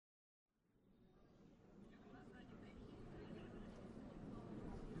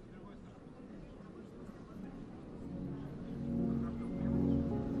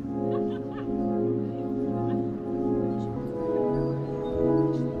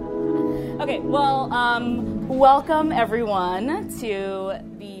Okay, well, welcome everyone to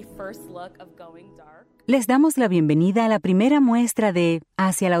the first look of Going Dark. Les damos la bienvenida a la primera muestra de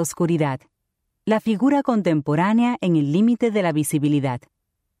Hacia la oscuridad, la figura contemporánea en el límite de la visibilidad.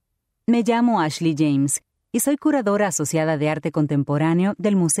 Me llamo Ashley James y soy curadora asociada de arte contemporáneo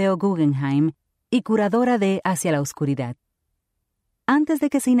del Museo Guggenheim y curadora de Hacia la oscuridad. Antes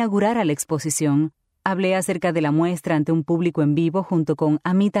de que se inaugurara la exposición, hablé acerca de la muestra ante un público en vivo junto con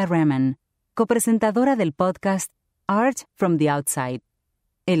Amitha Raman, copresentadora del podcast Art from the Outside,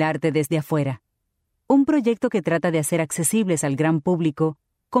 el arte desde afuera, un proyecto que trata de hacer accesibles al gran público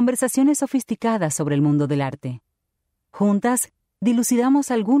conversaciones sofisticadas sobre el mundo del arte. Juntas, dilucidamos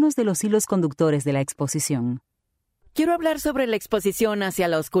algunos de los hilos conductores de la exposición. Quiero hablar sobre la exposición Hacia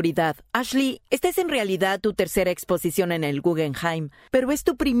la oscuridad. Ashley, esta es en realidad tu tercera exposición en el Guggenheim, pero es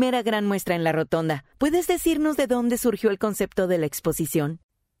tu primera gran muestra en la rotonda. ¿Puedes decirnos de dónde surgió el concepto de la exposición?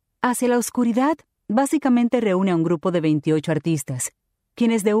 Hacia la oscuridad básicamente reúne a un grupo de 28 artistas,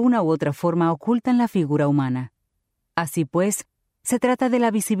 quienes de una u otra forma ocultan la figura humana. Así pues, se trata de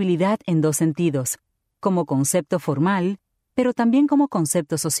la visibilidad en dos sentidos, como concepto formal, pero también como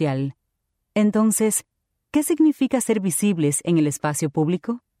concepto social. Entonces, ¿qué significa ser visibles en el espacio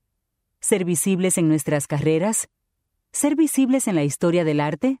público? ¿Ser visibles en nuestras carreras? ¿Ser visibles en la historia del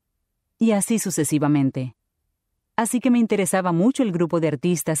arte? Y así sucesivamente. Así que me interesaba mucho el grupo de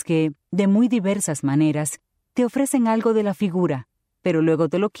artistas que, de muy diversas maneras, te ofrecen algo de la figura, pero luego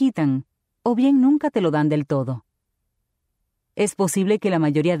te lo quitan, o bien nunca te lo dan del todo. Es posible que la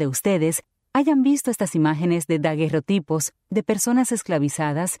mayoría de ustedes hayan visto estas imágenes de daguerrotipos de personas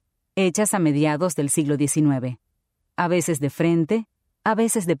esclavizadas hechas a mediados del siglo XIX, a veces de frente, a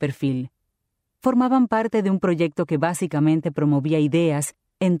veces de perfil. Formaban parte de un proyecto que básicamente promovía ideas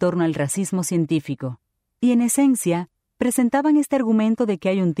en torno al racismo científico, y en esencia presentaban este argumento de que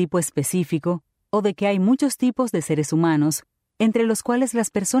hay un tipo específico o de que hay muchos tipos de seres humanos, entre los cuales las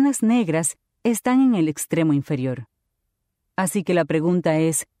personas negras están en el extremo inferior. Así que la pregunta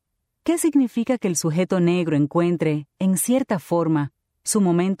es, ¿qué significa que el sujeto negro encuentre, en cierta forma, su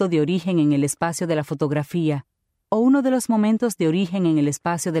momento de origen en el espacio de la fotografía, o uno de los momentos de origen en el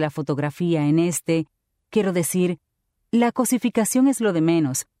espacio de la fotografía quiero decir, la cosificación es lo de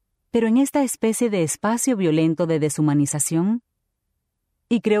menos, pero en esta especie de espacio violento de deshumanización?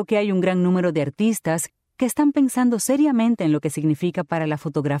 Y creo que hay un gran número de artistas que están pensando seriamente en lo que significa para la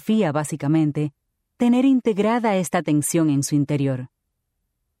fotografía, básicamente, tener integrada esta tensión en su interior.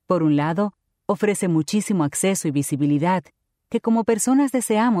 Por un lado, ofrece muchísimo acceso y visibilidad, que como personas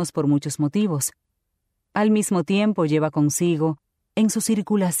deseamos por muchos motivos. Al mismo tiempo lleva consigo, en su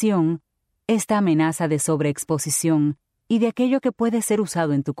circulación, esta amenaza de sobreexposición y de aquello que puede ser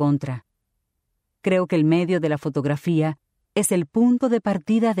usado en tu contra. Creo que el medio de la fotografía es el punto de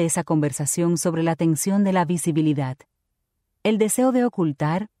partida de esa conversación sobre la tensión de la visibilidad. El deseo de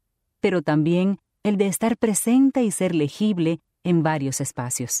ocultar, pero también el de estar presente y ser legible en varios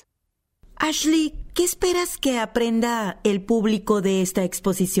espacios. Ashley, ¿qué esperas que aprenda el público de esta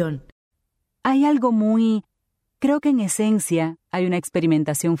exposición? Hay algo creo que en esencia hay una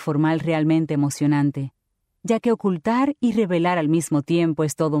experimentación formal realmente emocionante, ya que ocultar y revelar al mismo tiempo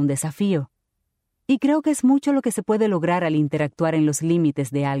es todo un desafío. Y creo que es mucho lo que se puede lograr al interactuar en los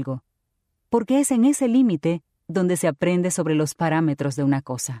límites de algo, porque es en ese límite donde se aprende sobre los parámetros de una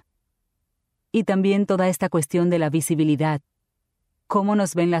cosa. Y también toda esta cuestión de la visibilidad, cómo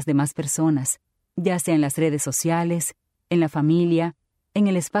nos ven las demás personas, ya sea en las redes sociales, en la familia, en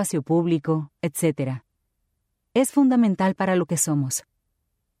el espacio público, etc. Es fundamental para lo que somos.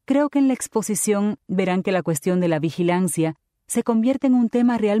 Creo que en la exposición verán que la cuestión de la vigilancia se convierte en un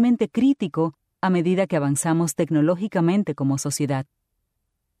tema realmente crítico a medida que avanzamos tecnológicamente como sociedad.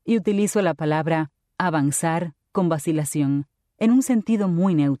 Y utilizo la palabra avanzar con vacilación, en un sentido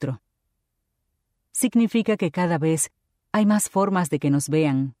muy neutro. Significa que cada vez hay más formas de que nos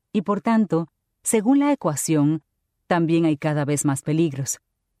vean, y por tanto, según la ecuación, también hay cada vez más peligros.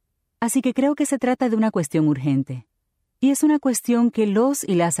 Así que creo que se trata de una cuestión urgente. Y es una cuestión que los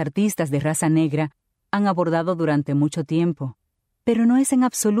y las artistas de raza negra han abordado durante mucho tiempo, pero no es en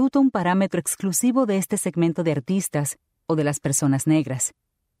absoluto un parámetro exclusivo de este segmento de artistas o de las personas negras.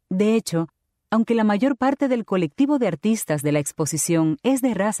 De hecho, aunque la mayor parte del colectivo de artistas de la exposición es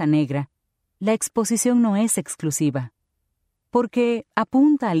de raza negra, la exposición no es exclusiva, porque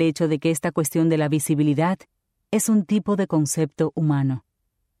apunta al hecho de que esta cuestión de la visibilidad es un tipo de concepto humano.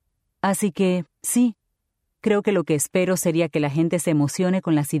 Así que, sí, creo que lo que espero sería que la gente se emocione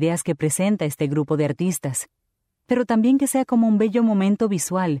con las ideas que presenta este grupo de artistas, pero también que sea como un bello momento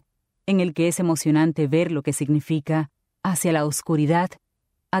visual, en el que es emocionante ver lo que significa Hacia la oscuridad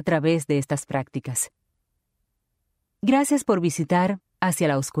a través de estas prácticas. Gracias por visitar Hacia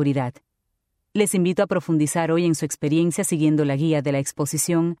la oscuridad. Les invito a profundizar hoy en su experiencia siguiendo la guía de la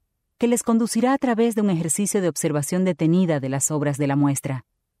exposición que les conducirá a través de un ejercicio de observación detenida de las obras de la muestra.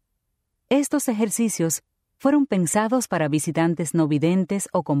 Estos ejercicios fueron pensados para visitantes no videntes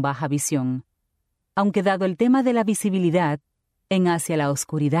o con baja visión, aunque dado el tema de la visibilidad, en Hacia la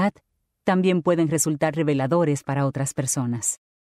oscuridad, también pueden resultar reveladores para otras personas.